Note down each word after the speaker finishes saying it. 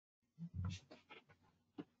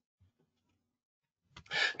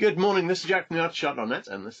Good morning, this is Jack from theartofchart.net,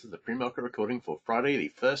 and this is the pre-market recording for Friday,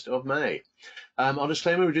 the 1st of May. Our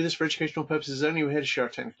disclaimer, we do this for educational purposes only. We're here to share our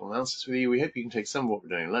technical analysis with you. We hope you can take some of what we're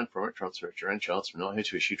doing and learn from it, transfer it to your own charts. We're not here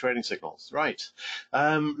to issue trading signals. Right,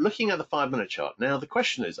 looking at the 5-minute chart. Now, the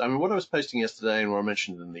question is, what I was posting yesterday and what I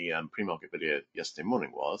mentioned in the pre-market video yesterday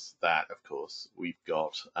morning was that, of course, we've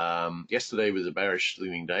got, yesterday was a bearish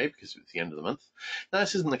leading day because it was the end of the month. Now,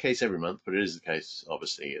 this isn't the case every month, but it is the case,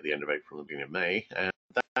 obviously, at the end of April and the beginning of May. And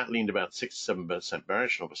that leaned about 6 to 7%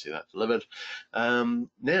 bearish, and obviously that delivered.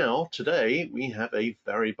 Now, today, we have a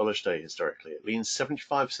very bullish day historically. It leans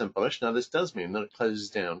 75% bullish. Now, this does mean that it closes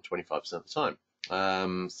down 25% of the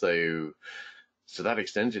time. So to that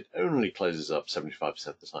extent, it only closes up 75%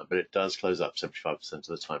 of the time, but it does close up 75% of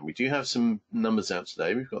the time. We do have some numbers out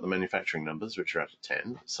today. We've got the manufacturing numbers, which are out of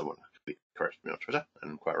 10. Someone corrected me on Twitter,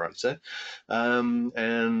 and quite right so.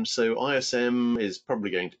 And so ISM is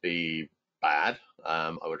probably going to be bad,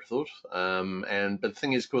 I would have thought. But the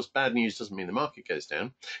thing is, of course, bad news doesn't mean the market goes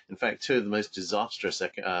down. In fact, two of the most disastrous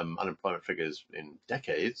unemployment figures in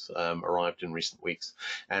decades arrived in recent weeks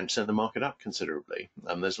and sent the market up considerably.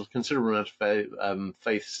 There's a considerable amount of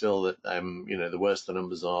faith still that, the worse the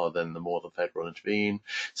numbers are, then the more the Fed will intervene.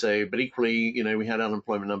 So, but equally, we had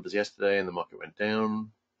unemployment numbers yesterday and the market went down.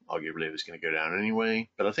 Arguably it was going to go down anyway,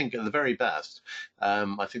 but I think at the very best,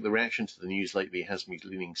 I think the reaction to the news lately has me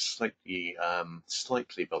leaning slightly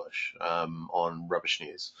bullish on rubbish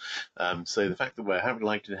news. So the fact that we're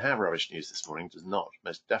likely to have rubbish news this morning does not,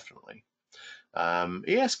 most definitely.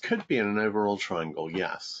 ES could be in an overall triangle,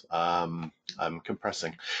 yes,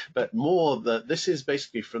 compressing, but more that this is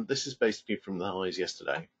basically from the highs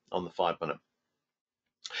yesterday on the 5-minute,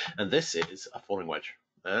 and this is a falling wedge.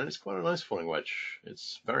 And it's quite a nice falling wedge.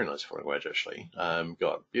 It's a very nice falling wedge, actually.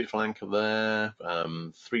 Got beautiful anchor there,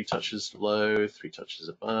 3 touches low, 3 touches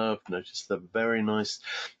above. Notice the very nice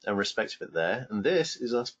respect of it there. And this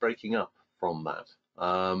is us breaking up from that.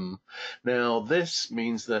 Now, this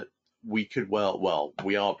means that we could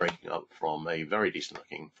we are breaking up from a very decent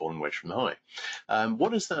looking falling wedge from the high.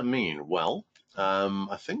 What does that mean? Well,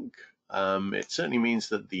 I think it certainly means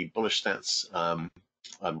that the bullish stats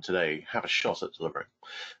today have a shot at delivering.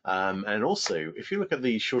 And also, if you look at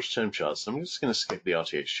the shorter-term charts, I'm just going to skip the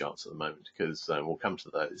RTH charts at the moment because we'll come to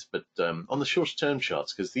those. But on the shorter-term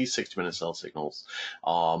charts, because these 60-minute sell signals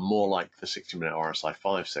are more like the 60-minute RSI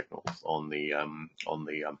 5 signals on the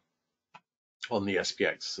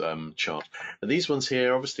SPX chart. But these ones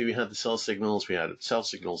here, obviously we had the sell signals. We had sell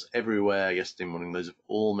signals everywhere yesterday morning. Those have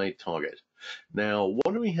all made target. Now,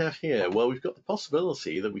 what do we have here? Well, we've got the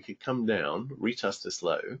possibility that we could come down, retest this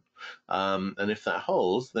low, and if that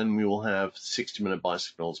holds, then we will have 60-minute buy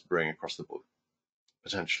signals bring across the board,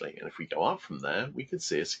 potentially. And if we go up from there, we could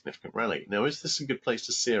see a significant rally. Now, is this a good place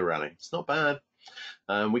to see a rally? It's not bad.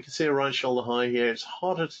 We can see a right shoulder high here. It's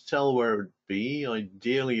harder to tell where it would be.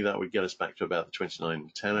 Ideally, that would get us back to about the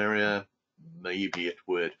 29.10 area. Maybe it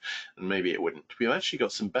would, and maybe it wouldn't. We've actually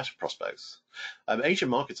got some better prospects. Asian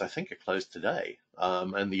markets, I think, are closed today,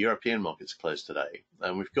 and the European markets are closed today.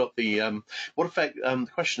 And we've got the what effect? The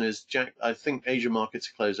question is, Jack, I think Asian markets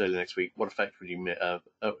are closed early next week. What effect would you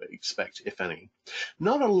expect, if any?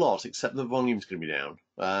 Not a lot, except the volume's going to be down.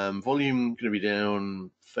 Volume going to be down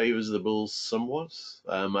favors the bulls somewhat.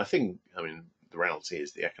 The reality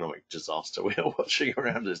is the economic disaster we are watching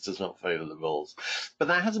around us does not favour the bulls. But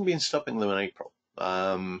that hasn't been stopping them in April.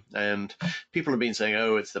 And people have been saying,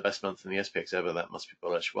 oh, it's the best month in the SPX ever, that must be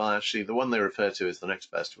bullish. Well, actually, the one they refer to as the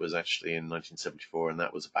next best was actually in 1974, and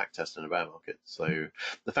that was a backtest in a bear market. So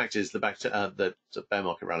the fact is that bear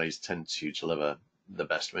market rallies tend to deliver the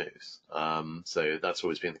best moves. So that's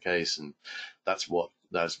always been the case, and that's what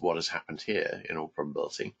has happened here in all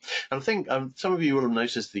probability. And I think some of you will have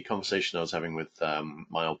noticed the conversation I was having with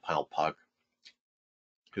my old pal Pug,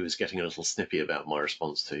 who was getting a little snippy about my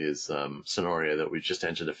response to his scenario that we've just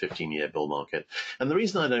entered a 15-year bull market. And the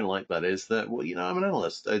reason I don't like that is that, well, I'm an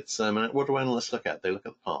analyst. It's what do analysts look at? They look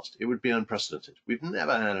at the past. It would be unprecedented. We've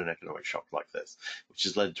never had an economic shock like this, which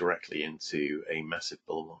has led directly into a massive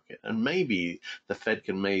bull market. And maybe the Fed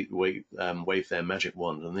can wave their magic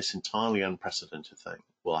wand, and this entirely unprecedented thing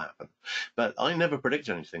will happen. But I never predict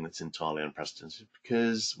anything that's entirely unprecedented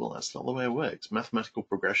because, well, that's not the way it works. Mathematical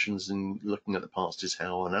progressions and looking at the past is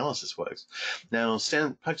how analysis works. Now,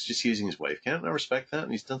 Pug's just using his wave count, and I respect that,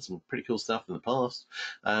 and he's done some pretty cool stuff in the past.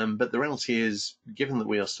 But the reality is, given that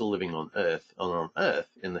we are still living on Earth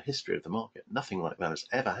in the history of the market, nothing like that has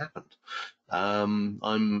ever happened.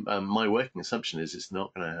 My working assumption is it's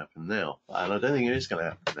not going to happen now, and I don't think it is going to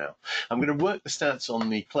happen now. I'm going to work the stats on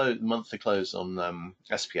the monthly close on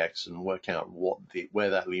SPX and work out where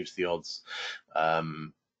that leaves the odds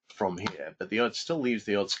from here, but the odds still leaves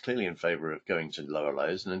the odds clearly in favor of going to lower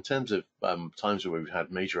lows. And in terms of times where we've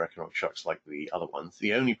had major economic shocks like the other ones,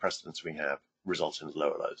 the only precedents we have result in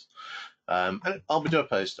lower lows. And I'll do a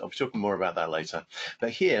post. I'll be talking more about that later.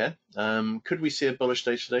 But here, could we see a bullish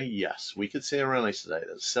day today? Yes, we could see a rally today.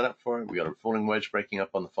 There's a setup for it. We got a falling wedge breaking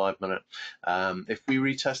up on the 5-minute. If we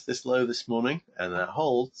retest this low this morning and that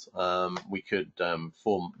holds, we could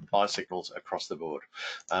form buy signals across the board.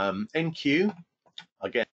 NQ,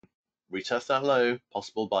 again, retest that low,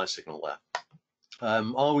 possible buy signal there.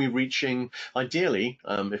 Are we reaching, ideally,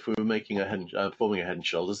 if we were making forming a head and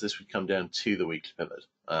shoulders, this would come down to the weekly pivot.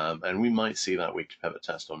 And we might see that weekly pivot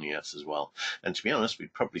test on ES as well. And to be honest,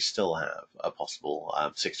 we'd probably still have a possible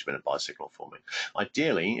 60-minute buy signal forming.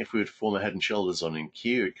 Ideally, if we would form a head and shoulders on NQ,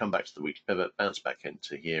 it'd come back to the weekly pivot, bounce back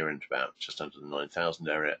into here into about just under the 9,000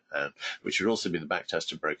 area, and which would also be the back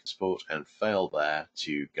test of broken support, and fail there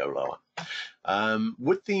to go lower.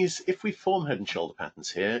 Would these, if we form head and shoulder patterns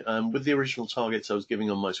here, would the original targets I was giving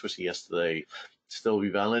on my Twitter yesterday still be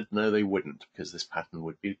valid? No, they wouldn't, because this pattern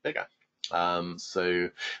would be bigger. So,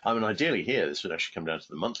 I mean, ideally here, this would actually come down to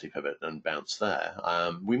the monthly pivot and bounce there.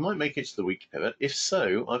 We might make it to the weekly pivot. If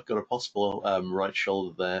so, I've got a possible right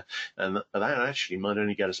shoulder there, but that actually might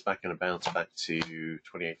only get us back in a bounce back to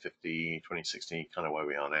 2850, 2060, kind of where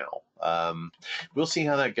we are now. We'll see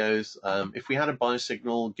how that goes. If we had a buy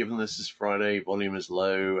signal, given this is Friday, volume is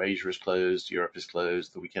low, Asia is closed, Europe is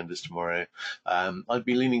closed, the weekend is tomorrow, I'd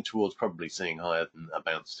be leaning towards probably seeing higher than a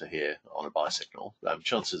bounce to here on a buy signal.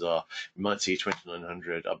 Chances are we might see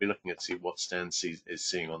 2900. I'll be looking at see what Stan is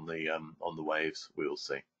seeing on the waves. We will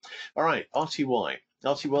see. All right, RTY.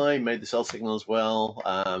 RTY made the sell signal as well.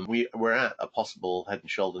 We're at a possible head and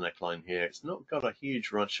shoulder neckline here. It's not got a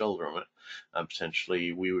huge right shoulder on it.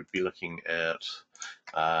 Potentially, we would be looking at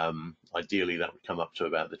ideally that would come up to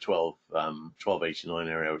about the 1289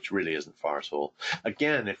 area, which really isn't far at all.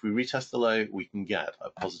 Again, if we retest the low, we can get a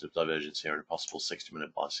positive divergence here and a possible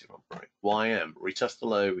 60-minute buy signal brewing. YM, retest the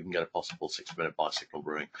low, we can get a possible 60-minute buy signal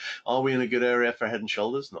brewing. Are we in a good area for head and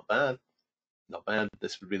shoulders? Not bad. Not bad.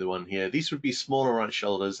 This would be the one here. These would be smaller right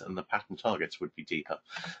shoulders, and the pattern targets would be deeper.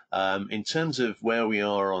 In terms of where we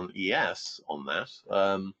are on ES on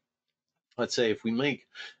that, I'd say if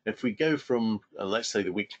we go from, let's say,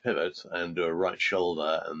 the weekly pivot and do a right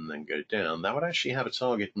shoulder and then go down, that would actually have a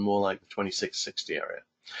target more like the 2660 area.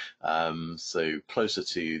 So closer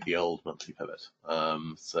to the old monthly pivot.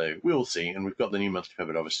 So we will see, and we've got the new monthly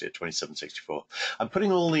pivot obviously at 2764. I'm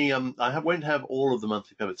putting all the won't have all of the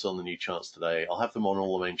monthly pivots on the new charts today. I'll have them on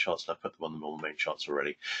all the main charts, and I've put them on all the main charts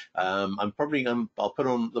already. I'll put them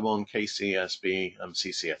on KC, SB,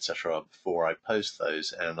 CC, etc. before I post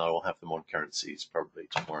those, and I will have them on currencies probably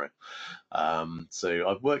tomorrow. So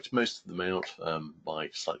I've worked most of them out by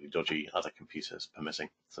slightly dodgy other computers permitting.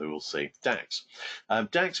 So we'll see. DAX.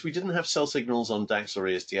 DAX, we didn't have sell signals on DAX or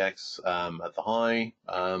ESDX at the high.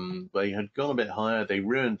 They had gone a bit higher. They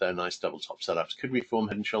ruined their nice double top setups. Could we form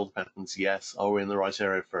head and shoulder patterns? Yes. Are we in the right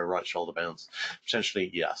area for a right shoulder bounce? Potentially,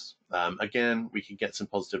 yes. Again, we could get some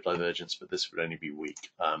positive divergence, but this would only be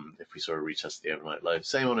weak if we saw a retest the overnight low.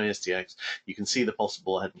 Same on ASDX. You can see the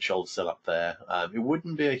possible head and shoulder setup there. It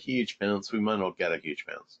wouldn't be a huge bounce. We might not get a huge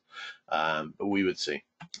bounce, but we would see.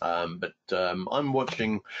 I'm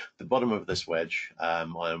watching the bottom of this wedge.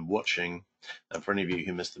 I'm watching, and for any of you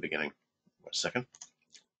who missed the beginning, wait a second.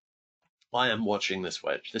 I am watching this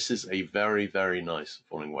wedge. This is a very, very nice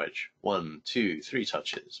falling wedge. 1, 2, 3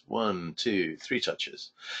 touches. 1, 2, 3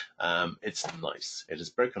 touches. It's nice. It has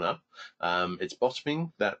broken up. It's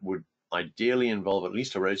bottoming. That would ideally involve at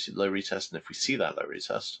least a low retest, and if we see that low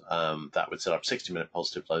retest, that would set up 60-minute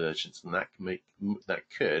positive divergence, and that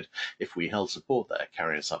could, if we held support there,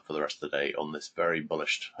 carry us up for the rest of the day on this very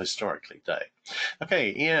bullish historically day.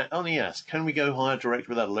 Okay, yeah, on ES, can we go higher direct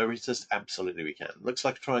without a low retest? Absolutely we can. Looks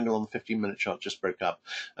like a triangle on the 15-minute chart just broke up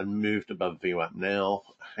and moved above VWAP now.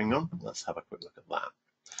 Hang on, let's have a quick look at that.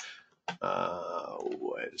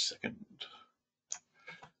 Wait a second.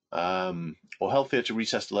 Or healthier to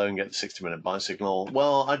retest low and get the 60-minute buy signal.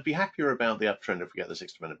 Well, I'd be happier about the uptrend if we get the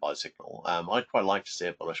 60-minute buy signal. I'd quite like to see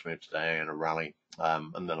a bullish move today and a rally,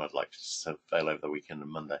 and then I'd like to sort of fail over the weekend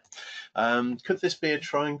and Monday. Could this be a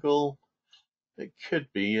triangle? It could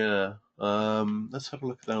be, yeah. Let's have a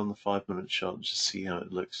look at that on the 5-minute chart and just see how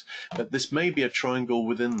it looks. But this may be a triangle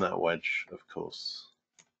within that wedge, of course.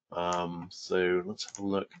 So let's have a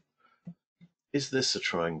look. Is this a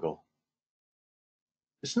triangle?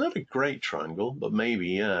 It's not a great triangle, but maybe,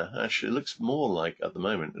 yeah. Actually, it looks more like, at the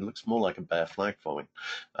moment, it looks more like a bear flag forming.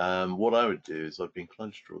 What I would do is I'd be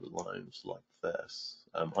inclined to draw the lines like this.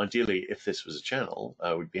 Ideally, if this was a channel,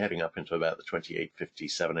 we'd be heading up into about the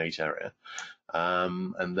 28.57.8 area,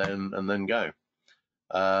 and then go.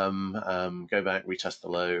 Go back, retest the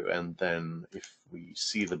low, and then if we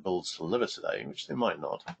see the bulls deliver today, which they might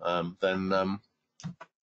not,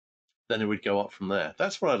 then it would go up from there.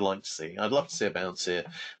 That's what I'd like to see. I'd love to see a bounce here.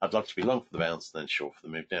 I'd love to be long for the bounce, then short for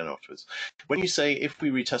the move down afterwards. When you say if we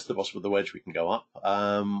retest the bottom of the wedge, we can go up.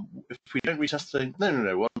 If we don't retest it,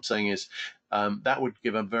 no. What I'm saying is that would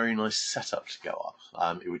give a very nice setup to go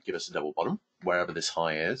up. It would give us a double bottom. Wherever this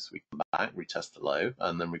high is, we come back, retest the low,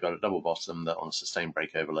 and then we've got a double bottom that on a sustained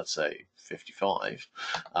breakover, let's say 55,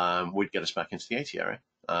 would get us back into the 80 area.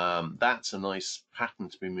 That's a nice pattern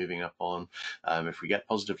to be moving up on. If we get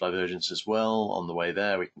positive divergence as well on the way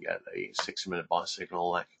there, we can get a 60-minute buy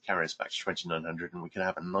signal that can carry us back to 2900, and we can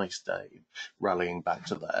have a nice day rallying back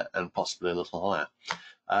to there and possibly a little higher.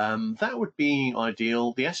 That would be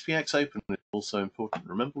ideal. The SPX Open is also important.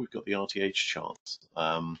 Remember, we've got the RTH charts.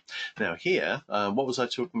 Now here, what was I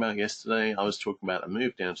talking about yesterday? I was talking about a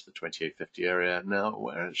move down to the 2850 area. Now,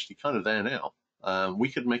 we're actually kind of there now. We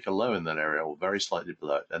could make a low in that area or very slightly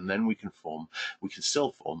below it, and then we can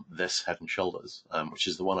still form this head and shoulders, which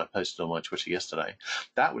is the one I posted on my Twitter yesterday.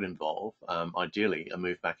 That would involve, ideally, a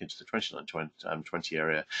move back into the 2920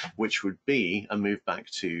 area, which would be a move back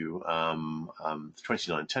to the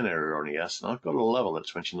 2910 area on ES, and I've got a level at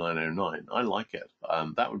 2909. I like it.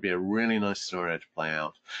 That would be a really nice scenario to play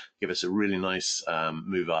out, give us a really nice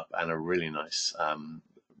move up and a really nice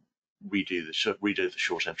redo the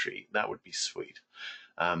short entry. That would be sweet.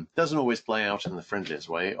 Doesn't always play out in the friendliest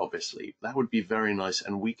way, obviously. That would be very nice,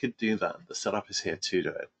 and we could do that. The setup is here to do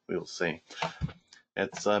it. We'll see.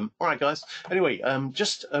 It's all right, guys. Anyway,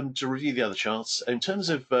 just to review the other charts, in terms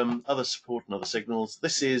of other support and other signals,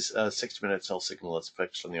 this is a 60-minute sell signal that's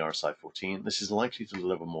focused on the RSI 14. This is likely to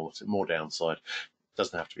deliver more downside.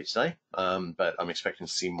 Doesn't have to be today, but I'm expecting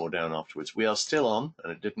to see more down afterwards. We are still on,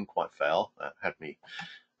 and it didn't quite fail. That had me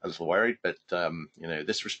a little worried, but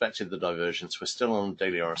this respected the divergence. We're still on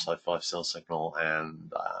daily RSI 5 sell signal,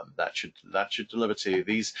 and that should deliver to you.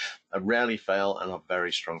 These rarely fail and are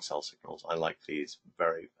very strong sell signals. I like these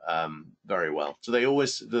very well. Do they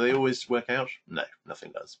always work out? No,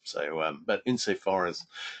 nothing does. So, but insofar as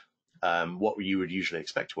what you would usually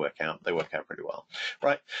expect to work out, they work out pretty well.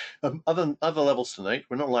 Right, other levels to note,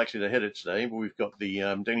 we're not likely to hit it today, but we've got the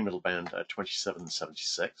daily middle band at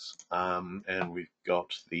 2776, and we've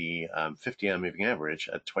got the 50-hour moving average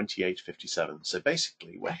at 2857. So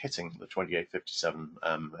basically, we're hitting the 2857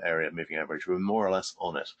 area moving average. We're more or less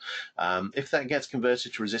on it. If that gets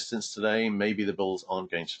converted to resistance today, maybe the bulls aren't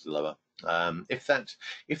going to deliver. If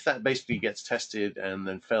that basically gets tested and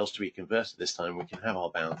then fails to be converted this time, we can have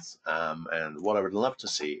our bounce. And what I would love to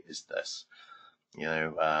see is this.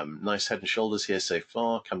 Nice head and shoulders here so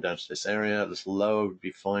far. Come down to this area. A little lower would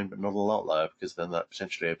be fine, but not a lot lower, because then that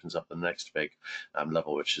potentially opens up the next big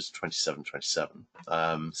level, which is 2727.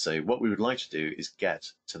 So what we would like to do is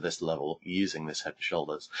get to this level using this head and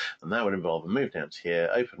shoulders, and that would involve a move down to here,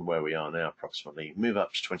 open where we are now approximately, move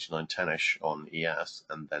up to 2910-ish on ES,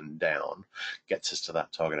 and then down, gets us to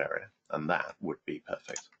that target area. And that would be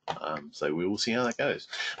perfect. So we will see how that goes.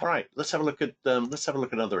 All right, let's have a look at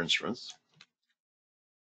other instruments.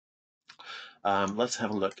 Let's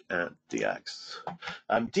have a look at DX.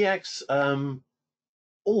 DX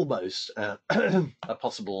almost a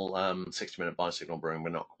possible 60-minute buy signal brewing,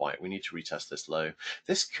 but not quite. We need to retest this low.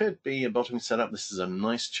 This could be a bottoming setup. This is a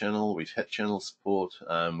nice channel. We've hit channel support.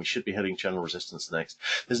 We should be hitting channel resistance next.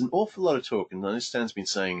 There's an awful lot of talk, and I know Stan's been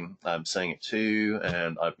saying it too,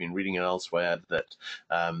 and I've been reading it elsewhere, that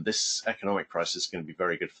this economic crisis is going to be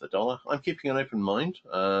very good for the dollar. I'm keeping an open mind,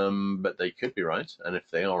 but they could be right, and if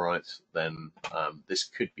they are right, then this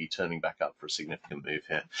could be turning back up for a significant move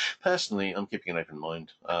here. Personally, I'm keeping an open mind.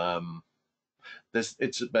 But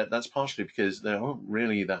that's partially because there aren't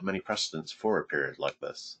really that many precedents for a period like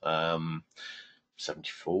this.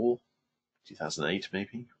 74, 2008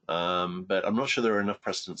 maybe, but I'm not sure there are enough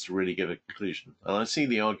precedents to really give a conclusion. And I see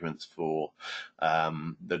the arguments for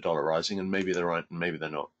the dollar rising, and maybe they're right and maybe they're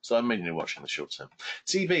not. So I'm mainly watching the short term.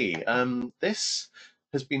 CB, this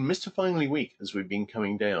has been mystifyingly weak as we've been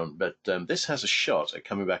coming down, but this has a shot at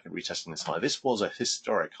coming back and retesting this high. This was a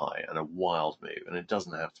historic high and a wild move, and it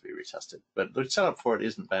doesn't have to be retested, but the setup for it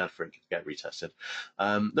isn't bad for it to get retested.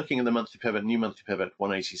 Looking at the monthly pivot, new monthly pivot,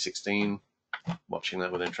 180.16, watching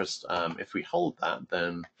that with interest. If we hold that,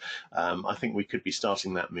 then I think we could be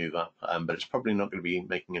starting that move up, but it's probably not going to be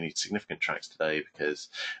making any significant tracks today, because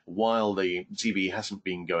while the ZB hasn't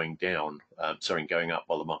been going down, going up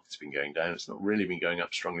while the market's been going down, it's not really been going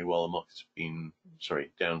up strongly while the market's been,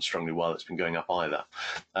 down strongly while it's been going up either.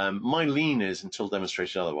 My lean is, until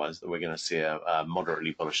demonstrated otherwise, that we're going to see a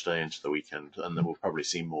moderately bullish day into the weekend, and then we'll probably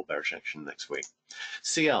see more bearish action next week.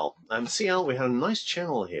 CL. CL, we had a nice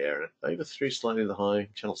channel here, overthrew slightly at the high.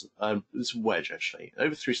 Channels, it's a wedge actually,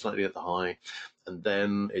 overthrew slightly at the high, and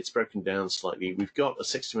then it's broken down slightly. We've got a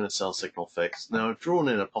 60-minute sell signal fixed. Now I've drawn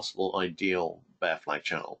in a possible ideal bear flag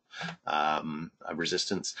channel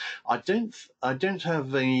resistance. I don't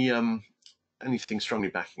have anything strongly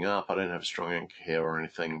backing up. I don't have a strong anchor here or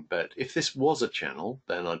anything, but if this was a channel,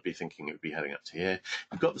 then I'd be thinking it would be heading up to here.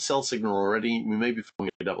 We've got the sell signal already. We may be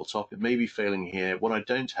forming a double top. It may be failing here. What I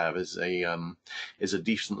don't have is a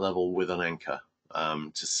decent level with an anchor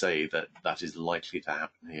to say that that is likely to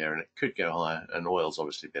happen here, and it could go higher. And oil's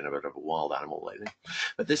obviously been a bit of a wild animal lately,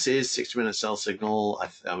 but this is 60-minute sell signal.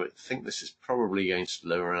 I would think this is probably going to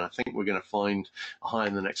lower, and I think we're going to find a high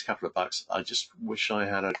in the next couple of bucks. I just wish I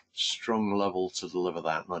had a strong level to deliver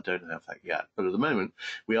that, and I don't have that yet. But at the moment,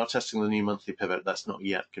 we are testing the new monthly pivot. That's not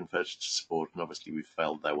yet converted to support, and obviously we've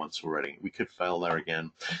failed there once already. We could fail there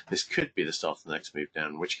again. This could be the start of the next move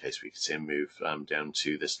down, in which case we could see a move down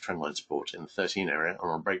to this trendline support in the 13 area,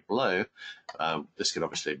 or on a break below. This could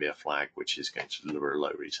obviously be a flag, which is going to deliver a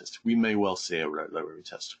low retest. We may well see a low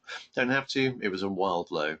retest. Don't have to. It was a wild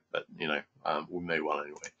low, but we may well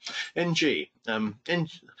anyway.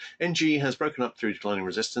 NG has broken up through declining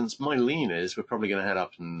resistance. My lean is we're probably going to head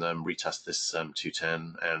up and retest this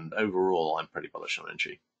 210, and overall I'm pretty bullish on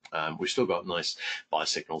NG. We've still got nice buy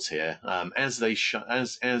signals here. As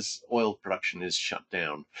oil production is shut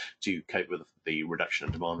down to cope with the reduction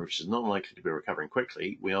in demand, which is not likely to be recovering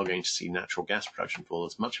quickly, we are going to see natural gas production fall,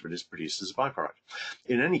 as much of it is produced as a byproduct.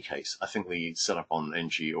 In any case, I think the setup on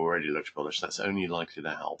NG already looks bullish. That's only likely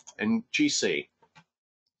to help. And GC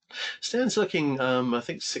stands looking, I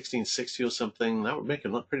think 1660 or something. That would make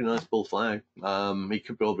a pretty nice bull flag. He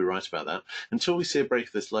could well be right about that. Until we see a break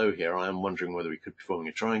of this low here, I am wondering whether we could be forming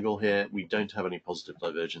a triangle here. We don't have any positive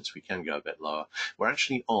divergence. We can go a bit lower. We're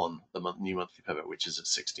actually on the new monthly pivot, which is at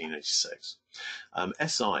 1686.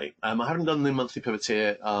 SI, I haven't done the monthly pivots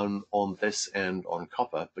here on this and on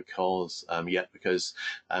copper because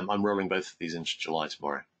I'm rolling both of these into July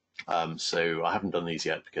tomorrow. So I haven't done these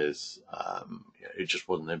yet because it just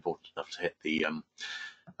wasn't important enough to hit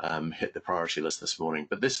the priority list this morning.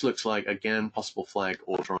 But this looks like, again, possible flag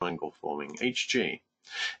or triangle forming. HG,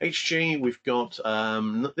 we've got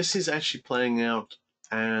this is actually playing out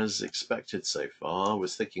as expected so far. I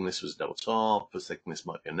was thinking this was a double top. I was thinking this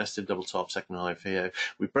might be a nested double top, second high here.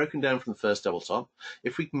 We've broken down from the first double top.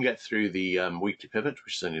 If we can get through the weekly pivot,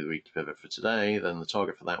 which is only the weekly pivot for today, then the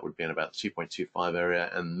target for that would be in about the 2.25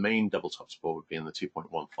 area, and the main double top support would be in the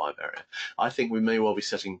 2.15 area. I think we may well be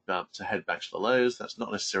setting up to head back to the lows. That's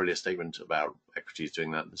not necessarily a statement about equities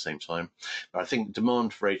doing that at the same time, but I think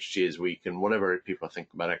demand for HG is weak, and whatever people think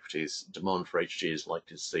about equities, demand for HG is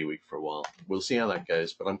likely to stay weak for a while. We'll see how that goes,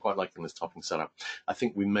 but I'm quite liking this topping setup. I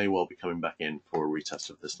think we may well be coming back in for a retest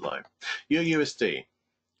of this low. USD.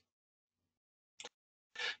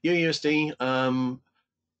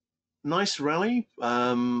 Nice rally.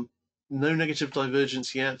 No negative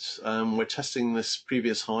divergence yet. We're testing this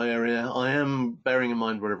previous high area. I am bearing in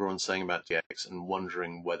mind what everyone's saying about DX and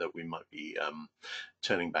wondering whether we might be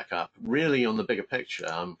turning back up. Really, on the bigger picture,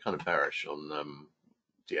 I'm kind of bearish on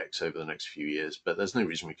DX over the next few years, but there's no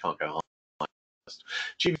reason we can't go high.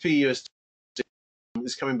 GBP USD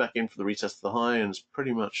is coming back in for the retest of the high and has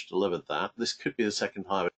pretty much delivered that. This could be the second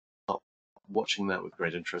high. Watching that with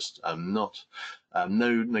great interest. No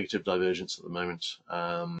negative divergence at the moment.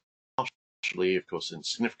 Partially, of course, in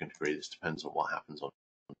significant degree, this depends on what happens on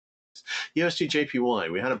USD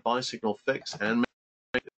JPY. We had a buy signal fix and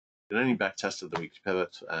only back tested the weekly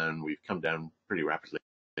pivot, and we've come down pretty rapidly.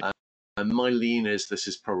 And my lean is this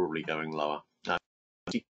is probably going lower.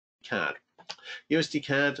 CAD. USD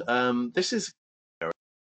CAD. This is. I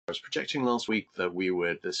was projecting last week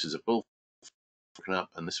that this is a bull up,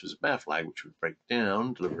 and this was a bear flag, which would break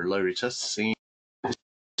down, deliver a low retest. See, this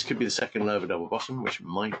could be the second low of a double bottom, which it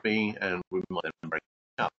might be, and we might then break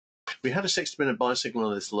up. We had a 60-minute buy signal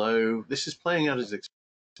on this low. This is playing out as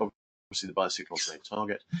expected. Obviously, the buy signal is a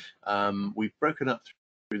target. We've broken up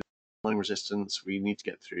through the line resistance. We need to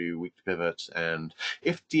get through weekly pivot, and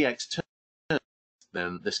if DX turns,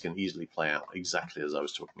 then this can easily play out exactly as I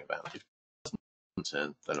was talking about. If it doesn't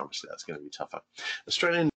turn, then obviously that's going to be tougher.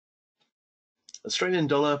 Australian Australian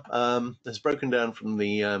dollar has broken down from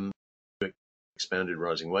the expanded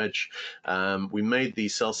rising wedge. We made the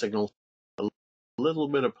sell signal a little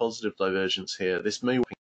bit of positive divergence here. This may work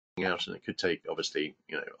out, and it could take obviously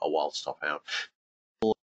a while to stop out.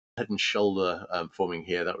 Head and shoulder forming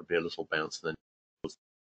here. That would be a little bounce, and then towards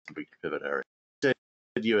the weekly pivot area.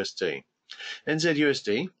 NZUSD.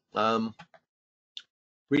 NZUSD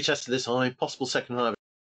retested this high, possible second high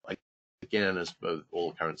again, as with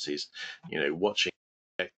all currencies. Watching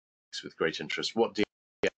with great interest. What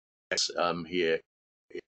DX here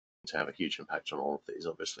to have a huge impact on all of these,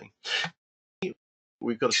 obviously.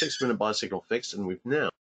 We've got a 6-minute buy signal fixed, and we've now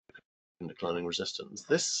declining resistance.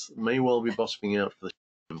 This may well be bottoming out for the.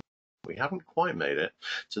 We haven't quite made it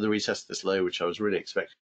to the retest of this low, which I was really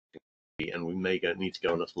expecting, and we may need to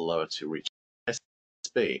go a little lower to reach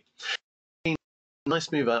SB.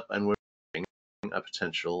 Nice move up, and we're a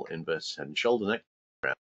potential inverted head and shoulder neck.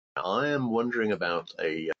 I am wondering about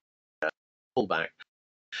a pullback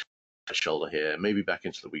shoulder here, maybe back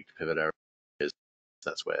into the weekly pivot area.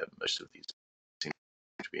 That's where most of these seem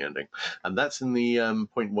to be ending, and that's in the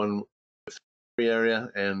 0.1 area,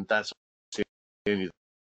 and that's only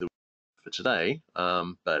for today,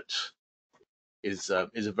 but is a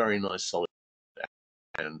very nice solid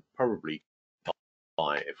and probably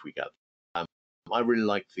buy if we get. I really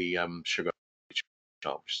like the sugar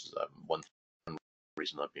chart, which is one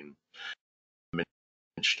reason I've been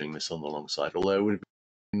mentioning this on the long side. Although it would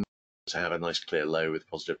be nice to have a nice clear low with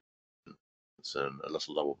positive and a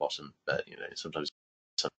little double bottom, but sometimes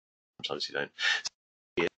you don't.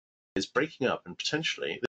 It's breaking up, and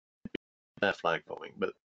potentially their flag forming,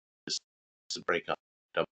 but it's a break up,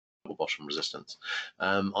 double bottom resistance.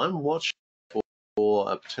 I'm watching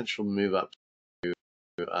for a potential move up to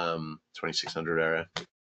 2600 area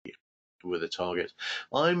with a target.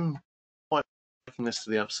 I'm quite liking this to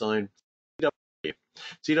the upside.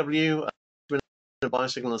 CW, the buy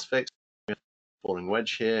signal is fixed. Falling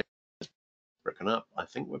wedge here, broken up. I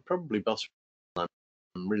think we're probably bottom. I'm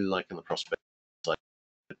really liking the prospect.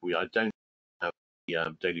 I don't have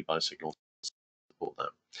the daily buy signal to support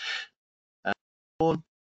that.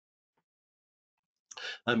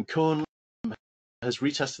 Corn has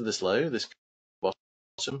retested this low, this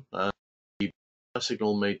bottom. The buy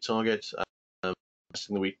signal made target,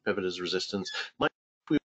 testing the weak pivot as resistance. If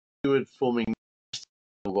we were forming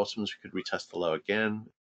bottoms, we could retest the low again.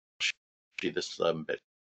 This bit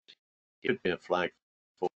could be a flag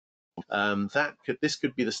for this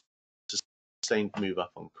could be the sustained move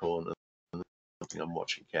up on corn, and something I'm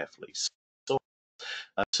watching carefully.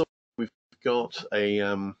 So we've got a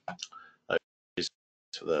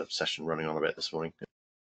for the session running on a bit this morning,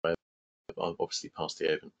 obviously past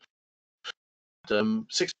the open.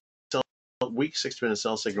 6-minute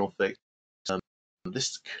sell signal fixed.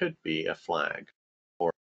 This could be a flag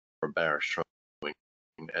or a bearish trend,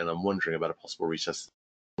 and I'm wondering about a possible retest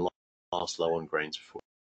last low on grains before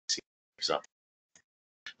it picks up.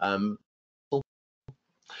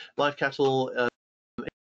 Live cattle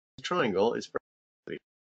triangle is very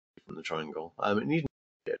from the triangle. It needn't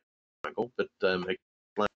be a triangle, but a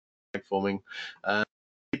flag forming.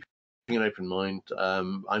 Keeping an open mind. I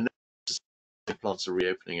know the plants are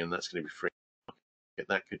reopening, and that's going to be free.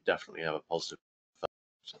 That could definitely have a positive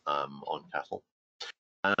effect on cattle.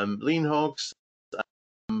 Lean hogs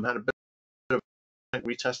had a bit of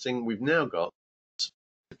retesting. We've now got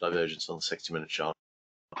divergence on the 60-minute chart.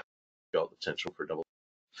 Got the potential for a double.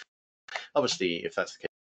 Obviously, if that's the case,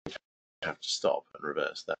 you have to stop and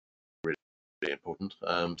reverse. That's really, really important.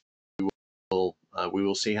 We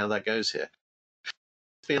will see how that goes here.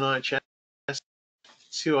 VNIHS,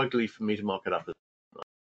 too ugly for me to mark it up,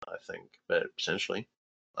 I think, but potentially.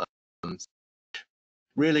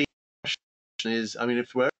 Really, the question is,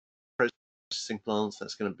 if we're processing plants,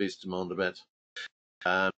 that's going to boost demand a bit.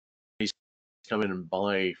 He's come in and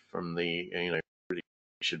buy from the, really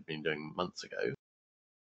should have been doing months ago.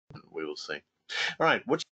 We will see. All right,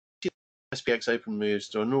 what's SPX open moves?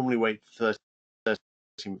 Do I normally wait 30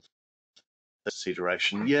 see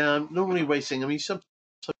direction? Yeah, I'm normally waiting. Sometimes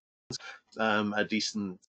a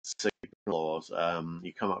decent signal, or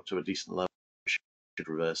you come up to a decent level, should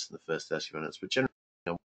reverse in the first 30 minutes, but generally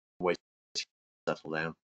I'm waiting to settle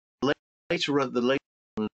down. Later the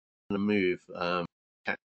move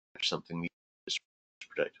catch something to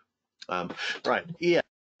predict. Right, ES.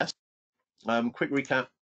 Quick recap.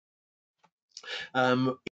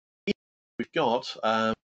 We've got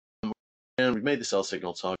and we've made the sell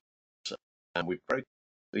signal target, and we've broken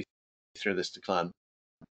through this decline,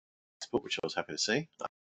 which I was happy to see.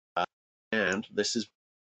 And this is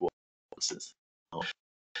what this is.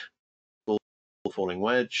 Falling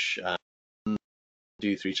wedge.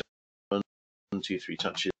 2, 3 1, 2, 3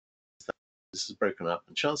 touches. This is broken up,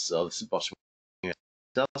 and chances are this is bottoming. It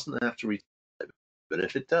doesn't have to retest, but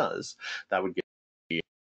if it does, that would give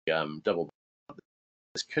double.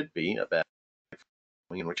 This could be a bear,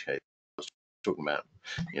 in which case I was talking about,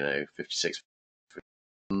 56.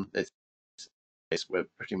 It's we're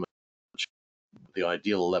pretty much the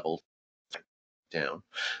ideal level down.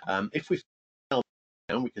 If we fell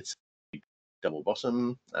down, we could see double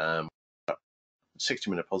bottom,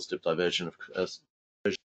 60-minute positive diversion of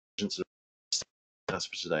divergence as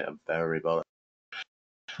for today are very volatile.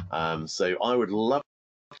 So I would love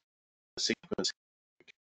the sequence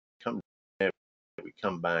come here, we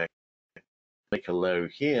come back, make a low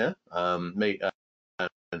here, and head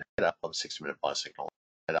up on 60-minute bicycle,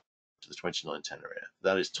 head up to the 2910 area.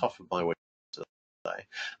 That is top of my way today.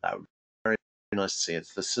 That would be very nice to see.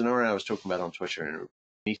 It's the scenario I was talking about on Twitter, and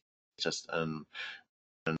neatest and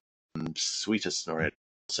sweetest scenario,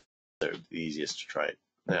 so the easiest to trade.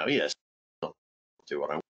 Now, yes, not do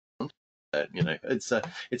what I want. It's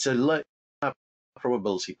a low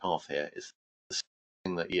probability path here. It's the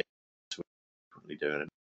thing that we're currently doing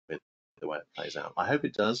with the way it plays out. I hope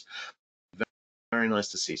it does. Very, very nice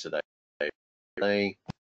to see today. Today,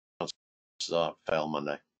 fail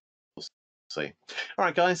Monday. We'll see. All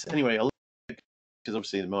right, guys. Anyway, because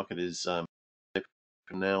obviously the market is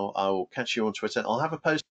now. I will catch you on Twitter. I'll have a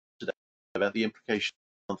post today about the implications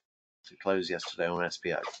to close yesterday on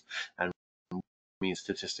SPO and means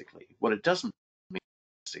statistically. What it doesn't mean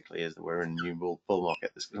statistically is that we're in a new bull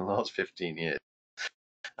market that's going to last 15 years.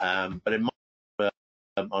 But it might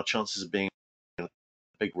our chances of being a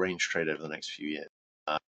big range trade over the next few years.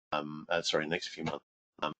 Next few months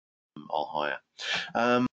are higher.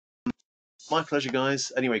 My pleasure,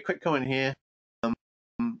 guys. Anyway, quick comment here.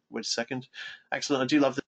 Wait a second. Excellent. I do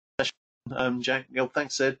love the session, Jack.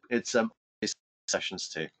 Thanks, Sid. It's sessions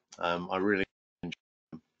too. I really enjoy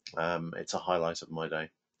them. It's a highlight of my day.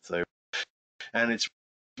 So, and it's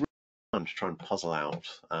really fun to try and puzzle out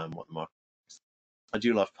what the market is. I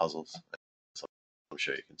do love puzzles. So I'm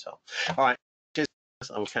sure you can tell. All right. Cheers.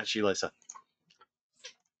 I will catch you later.